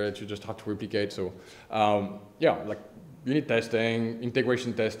bugs there that you just have to replicate. So yeah, like unit testing,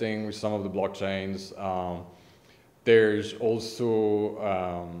 integration testing with some of the blockchains. There's also,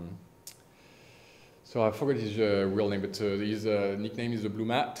 so I forgot his real name, but his nickname is the Blue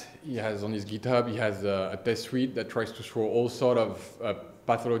Mat. He has on his GitHub, he has a test suite that tries to throw all sort of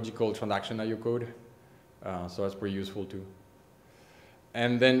pathological transaction IO code. So that's pretty useful too.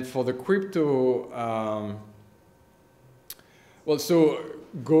 And then for the crypto, well, so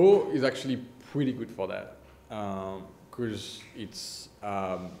Go is actually pretty good for that because it's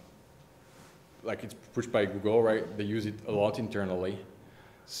like it's pushed by Google, right? They use it a lot internally.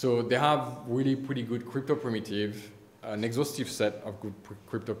 So they have really pretty good crypto primitive, an exhaustive set of good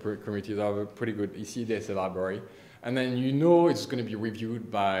crypto primitives. They have a pretty good ECDSA library. And then you know it's going to be reviewed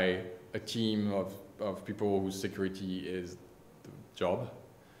by a team of people whose security is the job.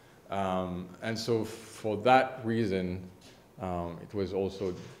 And so for that reason, it was also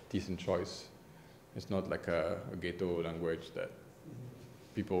a decent choice. It's not like a ghetto language that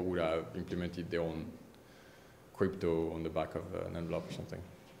people would have implemented their own crypto on the back of an envelope or something.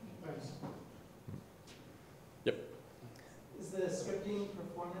 Thanks. Yep. Is the scripting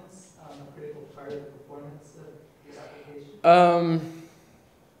performance a critical part of the performance of your application?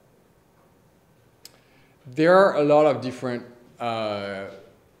 There are a lot of different,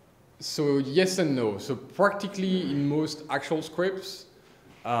 so yes and no. So practically in most actual scripts,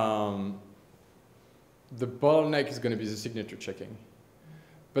 the bottleneck is going to be the signature checking.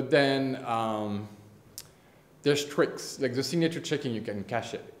 But then there's tricks, like the signature checking, you can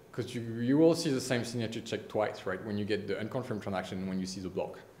cache it. Because you will see the same signature check twice, right? When you get the unconfirmed transaction and when you see the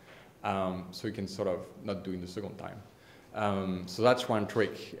block. so you can sort of not do it the second time. So that's one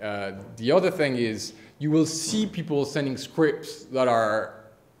trick. The other thing is you will see people sending scripts that are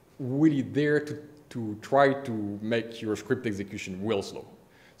really there to try to make your script execution real slow.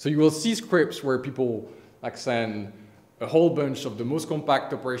 So you will see scripts where people like send a whole bunch of the most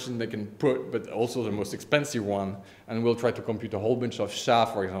compact operation they can put, but also the most expensive one, and we'll try to compute a whole bunch of SHA,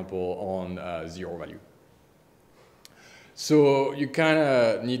 for example, on 0 value. So you kind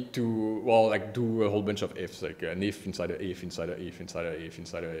of need to, well, like do a whole bunch of ifs, like an if inside a if inside a if inside a if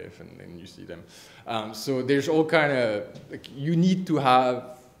inside a if, and then you see them. So there's all kind of, like, you need to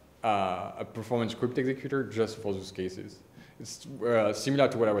have a performance script executor just for those cases. It's similar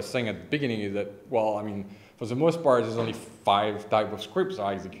to what I was saying at the beginning, is that, well, I mean, for the most part, there's only 5 types of scripts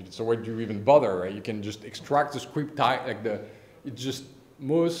are executed. So why do you even bother, right? You can just extract the script type, like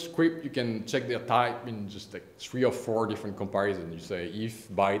most script, you can check their type in just like 3 or 4 different comparisons. You say, if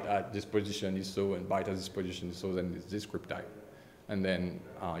byte at this position is so, and byte at this position is so, then it's this script type. And then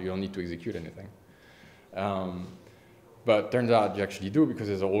you don't need to execute anything. But turns out you actually do, because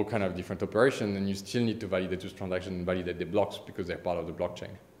there's all kind of different operations, and you still need to validate those transactions and validate the blocks because they're part of the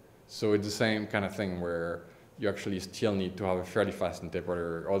blockchain. So it's the same kind of thing where you actually still need to have a fairly fast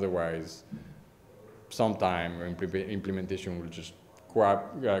interpreter. Otherwise, sometime implementation will just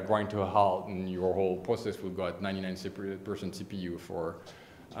grind to a halt, and your whole process will go at 99% CPU for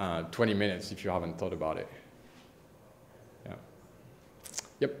 20 minutes if you haven't thought about it. Yeah.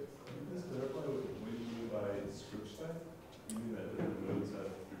 Yep. Just clarify what you mean by script type? You mean that different nodes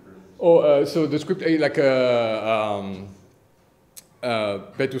have different... Oh, so the script, like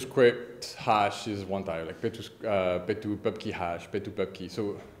P2 script hash is one type, like P2 pubkey hash, P2 pubkey.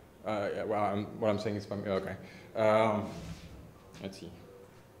 So well, what I'm saying is, okay. Let's see.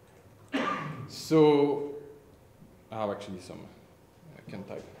 So I have actually some I can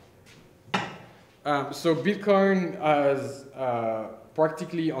type. So Bitcoin has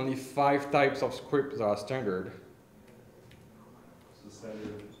practically only 5 types of scripts that are standard. So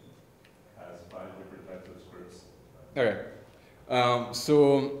standard has 5 different types of scripts. Okay.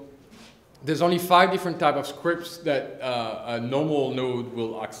 So there's only 5 different types of scripts that a normal node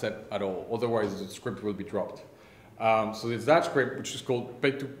will accept at all. Otherwise, the script will be dropped. So there's that script, which is called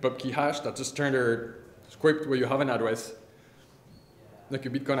P2 pubkey hash. That's a standard script where you have an address, like a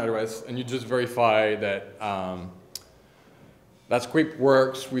Bitcoin address, and you just verify that that script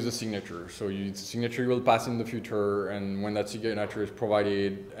works with a signature. So the signature will pass in the future, and when that signature is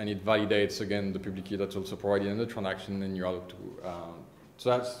provided and it validates again the public key that's also provided in the transaction, then you're allowed to.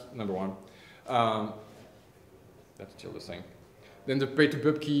 So that's number one. That's still the same. Then the P2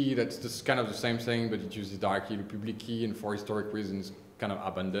 pubkey, that's just kind of the same thing, but it uses directly the public key, and for historic reasons, kind of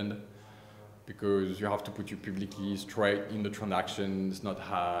abandoned, because you have to put your public key straight in the transaction. It's not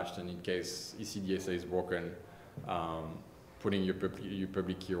hashed, and in case ECDSA is broken, putting your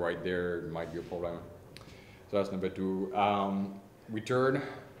public key right there might be a problem. So that's number 2. Return.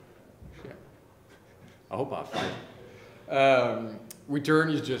 Yeah. I hope I have 5. Return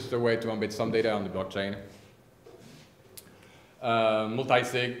is just a way to embed some data on the blockchain.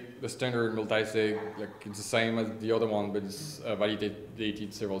 Multisig, the standard multisig, like it's the same as the other one, but it's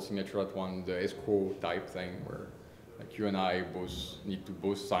validated several signatures at one, the escrow type thing, where like you and I need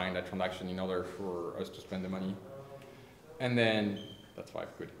to sign that transaction in order for us to spend the money. And then, that's 5,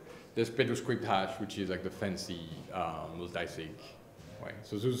 good. There's P2 script hash, which is like the fancy multisig way.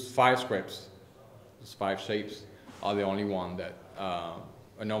 So those 5 scripts, those 5 shapes, are the only one that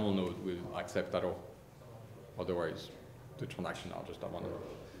a normal node will accept at all. Otherwise, the transaction are just one of them.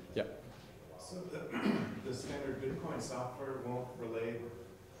 Yeah. So the standard Bitcoin software won't relay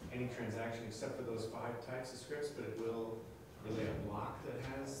any transaction except for those 5 types of scripts, but it will relay a block that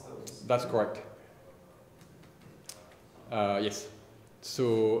has those? That's correct. Yes.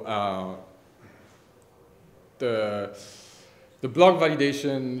 So the block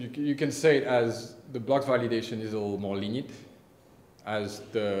validation, you can say it as the block validation is a little more lenient as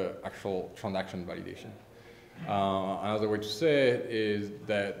the actual transaction validation. Another way to say it is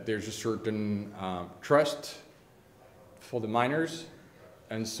that there's a certain trust for the miners,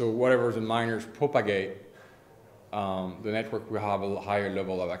 and so whatever the miners propagate, the network will have a higher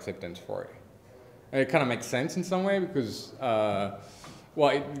level of acceptance for it. And it kind of makes sense in some way because, well,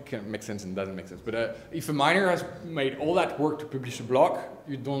 it can make sense and doesn't make sense. But if a miner has made all that work to publish a block,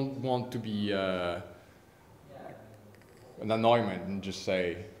 you don't want to be an annoyment and just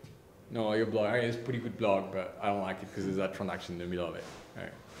say, no, your blog is a pretty good blog, but I don't like it because there's that transaction in the middle of it.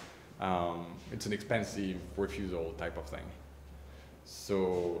 Right? It's an expensive refusal type of thing.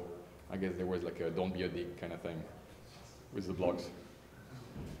 So I guess there was like a don't be a dick kind of thing with the blogs.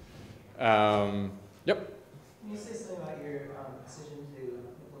 Yep. Can you say something about your decision to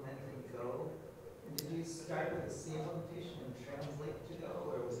implement in Go? And did you start with a C implementation and translate to Go,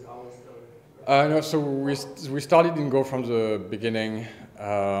 or was it always Go? No, so we started in Go from the beginning.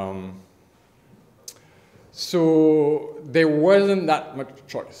 So there wasn't that much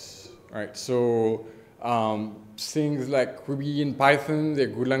choice, right? So things like Ruby and Python, they're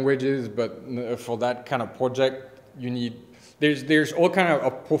good languages, but for that kind of project, you need, there's all kind of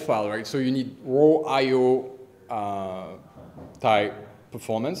a profile, right? So you need raw I/O type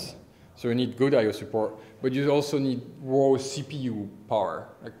performance. So you need good I/O support, but you also need raw CPU power,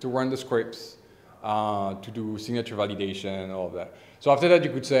 like to run the scripts, to do signature validation, all of that. So after that, you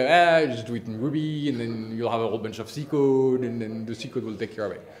could say, just do it in Ruby, and then you'll have a whole bunch of C code, and then the C code will take care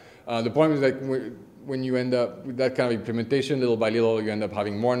of it. The problem is that when you end up with that kind of implementation, little by little, you end up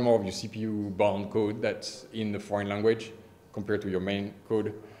having more and more of your CPU-bound code that's in the foreign language compared to your main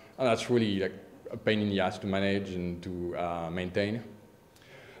code. And that's really like a pain in the ass to manage and to maintain.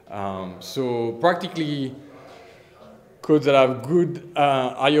 So practically, codes that have good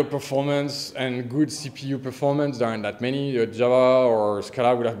I/O performance and good CPU performance, there aren't that many. Java or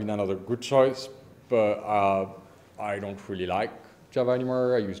Scala would have been another good choice, but I don't really like Java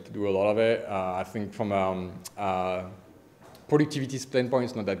anymore. I used to do a lot of it. I think from a productivity standpoint,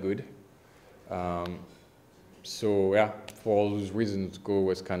 it's not that good. So yeah, for all those reasons, Go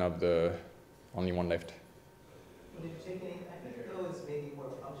was kind of the only one left. Did you take any, I think Go is maybe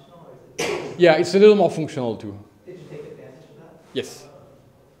more functional, or is it? Yeah, it's a little more functional too. Did you take advantage of that? Yes.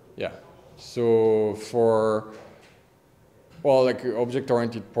 Yeah. So for, well, like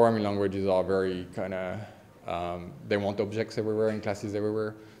object-oriented programming languages are very kind of, they want objects everywhere and classes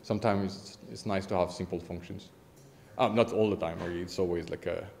everywhere. Sometimes it's nice to have simple functions. Not all the time, really. It's always like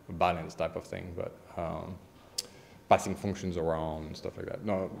a balance type of thing, but passing functions around and stuff like that.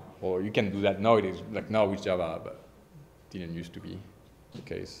 No, or you can do that nowadays, like now with Java, but didn't used to be the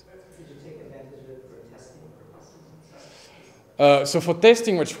case. Did you take advantage of it for testing purposes and stuff? So for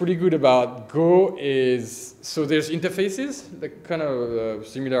testing, what's really good about Go is, so there's interfaces, like kind of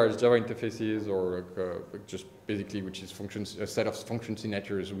similar as Java interfaces, or like just basically, which is functions, a set of function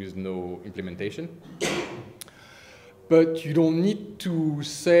signatures with no implementation. But you don't need to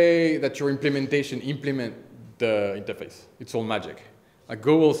say that your implementation implement the interface. It's all magic. Like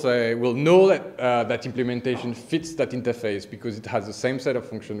Go will say, will know that that implementation fits that interface because it has the same set of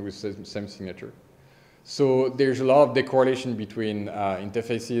functions with the same signature. So there's a lot of decorrelation between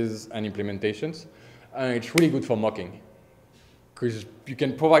interfaces and implementations. And it's really good for mocking, because you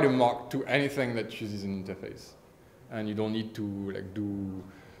can provide a mock to anything that uses an interface. And you don't need to like do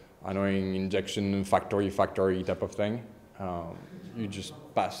annoying injection factory type of thing. You just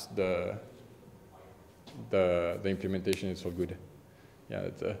pass the implementation, it's all good. Yeah,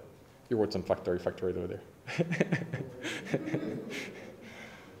 you wrote some factory over there.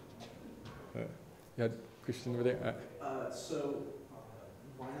 You had a question over there? So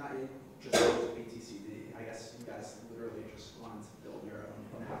why not just use BTCD? I guess you guys literally just want to build your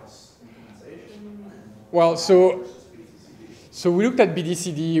own in-house implementation. Well, so we looked at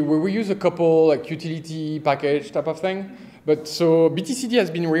BTCD, where we use a couple like utility package type of thing. But so BTCD has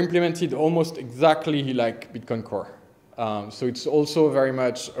been re-implemented almost exactly like Bitcoin Core. So it's also very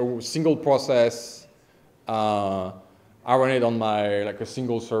much a single process. I run it on my, like a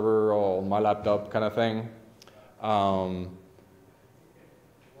single server or on my laptop kind of thing.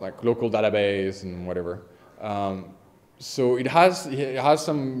 Like local database and whatever. So it has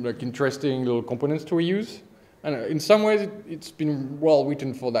some like interesting little components to reuse. And in some ways, it's been well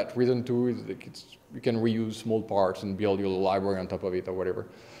written for that reason too. Is like you can reuse small parts and build your library on top of it or whatever.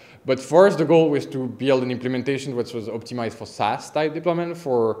 But first, the goal was to build an implementation which was optimized for SaaS type deployment,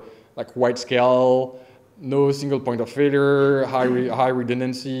 for like wide scale, no single point of failure, high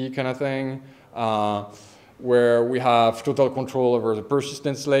redundancy kind of thing, where we have total control over the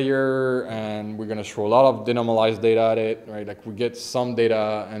persistence layer, and we're going to throw a lot of denormalized data at it, right? Like we get some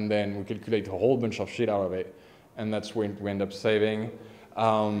data, and then we calculate a whole bunch of shit out of it. And that's when we end up saving.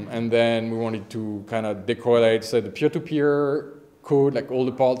 And then we wanted to kind of decorrelate, say, the peer-to-peer code, like all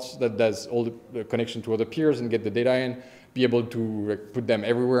the parts that does all the connection to other peers and get the data in, be able to like, put them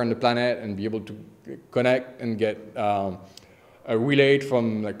everywhere on the planet and be able to connect and get a relay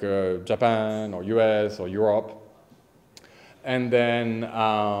from like Japan or US or Europe. And then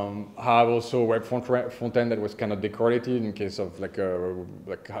have also web front end that was kind of decorrelated in case of like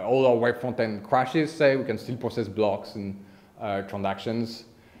all our web front end crashes, say, we can still process blocks and transactions.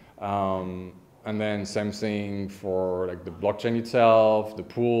 And then same thing for like the blockchain itself, the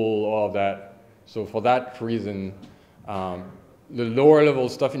pool, all of that. So for that reason, the lower level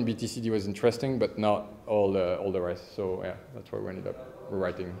stuff in BTCD was interesting, but not all the rest. So yeah, that's why we ended up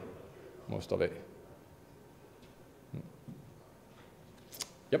rewriting most of it.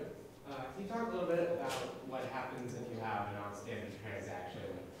 Yep. Can you talk a little bit about what happens if you have a non-standard transaction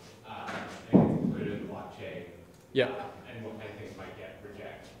and it's included in the blockchain? Yeah. And what kind of things might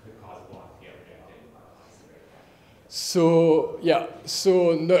could cause a block to get rejected? So yeah,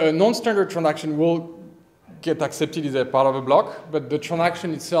 so a non-standard transaction will get accepted as a part of a block, but the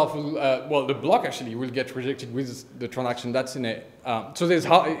transaction itself will, well, the block actually will get rejected with the transaction that's in it. So there's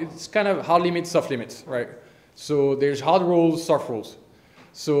it's kind of hard limits, soft limits, right? So there's hard rules, soft rules.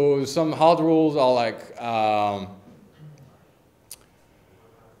 So some hard rules are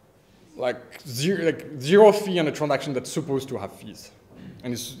like zero fee on a transaction that's supposed to have fees.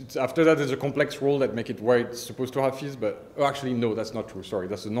 And after that, there's a complex rule that make it where it's supposed to have fees, but actually, no, that's not true. Sorry,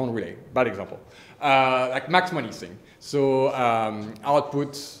 that's a non-relay. Bad example. Like max money thing. So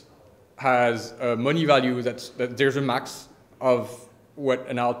output has a money value that there's a max of what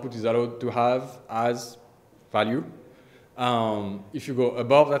an output is allowed to have as value. If you go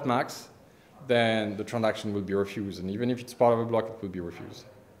above that max, then the transaction will be refused. And even if it's part of a block, it will be refused.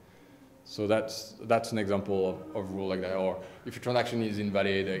 So that's an example of rule like that. Or if a transaction is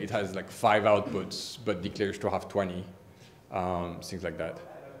invalid, it has like 5 outputs, but declares to have 20, things like that.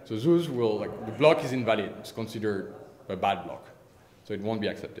 So those will, like, the block is invalid. It's considered a bad block. So it won't be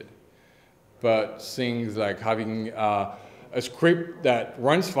accepted. But things like having a script that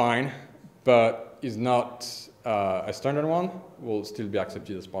runs fine, but is not a standard one, will still be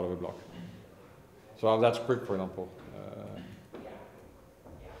accepted as part of a block. So I have that script, for example.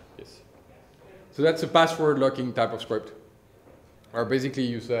 Yes. So that's a password locking type of script, where basically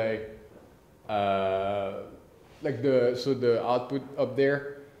you say, so the output up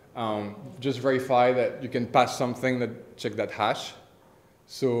there, just verify that you can pass something that check that hash.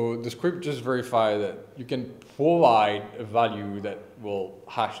 So the script just verify that you can provide a value that will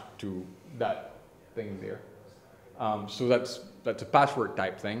hash to that thing there. So that's a password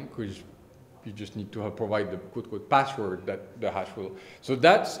type thing, because you just need to provide the quote password that the hash will. So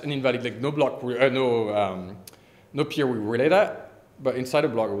that's an invalid, like no block, no peer will relay that, but inside a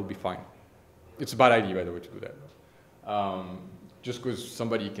block it will be fine. It's a bad idea, by the way, to do that. Just because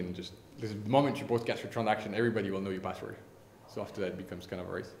somebody can just, the moment you post cash your transaction, everybody will know your password. So after that it becomes kind of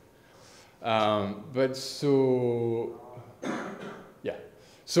a race. But so, yeah.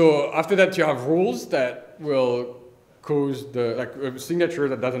 So after that you have rules that will cause like a signature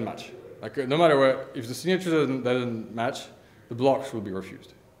that doesn't match. Like no matter what, if the signature doesn't match, the blocks will be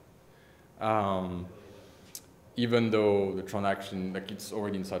refused. Even though the transaction, like it's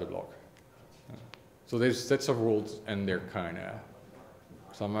already inside a block. So there's sets of rules, and they're kind of,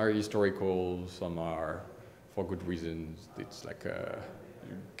 some are historical, some are for good reasons. It's like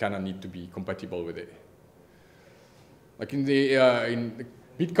you kind of need to be compatible with it. Like in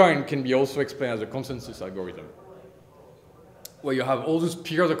Bitcoin can be also explained as a consensus algorithm, where you have all these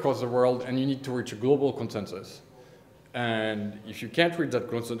peers across the world and you need to reach a global consensus. And if you can't reach that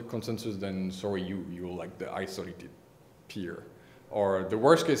consensus, then sorry, you're like the isolated peer. Or the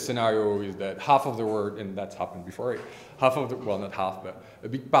worst case scenario is that half of the world, and that's happened before, half of the, well not half, but a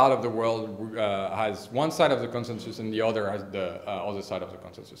big part of the world has one side of the consensus and the other has the other side of the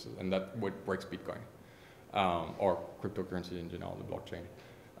consensus. And that's what breaks Bitcoin, or cryptocurrency in general, the blockchain.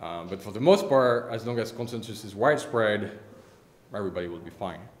 But for the most part, as long as consensus is widespread, everybody will be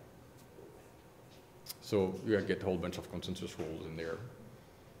fine. So you get a whole bunch of consensus rules in there.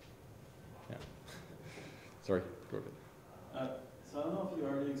 Yeah. Sorry, go ahead. So I don't know if you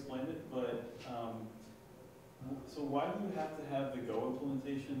already explained it, but so why do you have to have the Go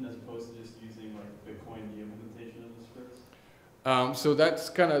implementation as opposed to just using like Bitcoin the implementation of the scripts? So that's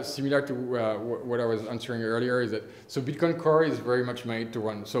kind of similar to what I was answering earlier. Is that so Bitcoin Core is very much made to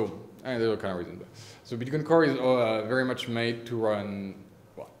run. So there's all kind of reasons. So Bitcoin Core is very much made to run.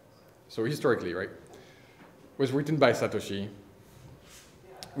 Well, so historically, right? Was written by Satoshi,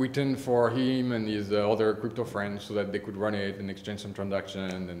 written for him and his other crypto friends so that they could run it and exchange some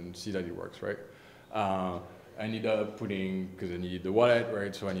transaction and see that it works, right? I ended up putting, because I needed the wallet,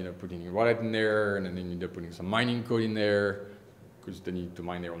 right? So I ended up putting a wallet in there, and then I ended up putting some mining code in there because they need to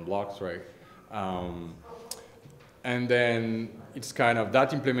mine their own blocks, right? And then it's kind of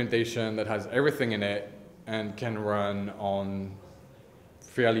that implementation that has everything in it and can run on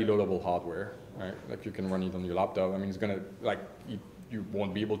fairly low-level hardware, right? Like you can run it on your laptop. I mean, it's gonna, like, you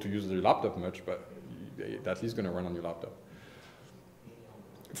won't be able to use your laptop much, but it's at least gonna run on your laptop.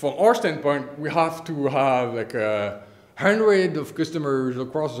 From our standpoint, we have to have like 100 of customers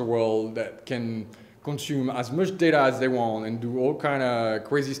across the world that can consume as much data as they want and do all kind of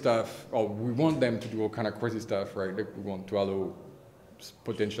crazy stuff, or we want them to do all kind of crazy stuff, right? Like we want to allow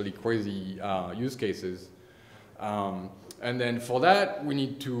potentially crazy use cases. And then for that, we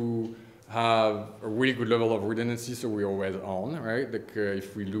need to have a really good level of redundancy, so we're always on, right? Like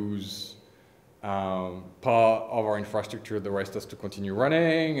if we lose part of our infrastructure, the rest has to continue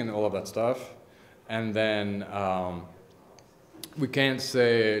running and all of that stuff. And then we can't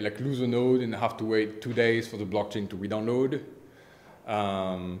say like lose a node and have to wait 2 days for the blockchain to re-download.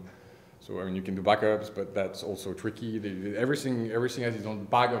 So I mean, you can do backups, but that's also tricky. Everything has its own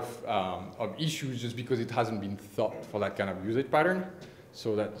bag of issues just because it hasn't been thought for that kind of usage pattern.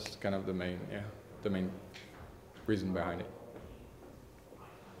 So that's kind of the main reason behind it.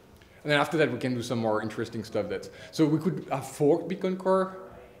 And then after that, we can do some more interesting stuff. So we could have forked Bitcoin Core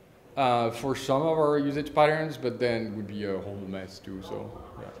for some of our usage patterns, but then it would be a whole mess too. So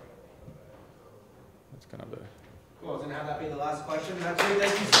yeah, that's kind of the. Cool, I was gonna have that be the last question. That's it.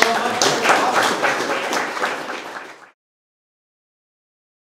 Thank you so much.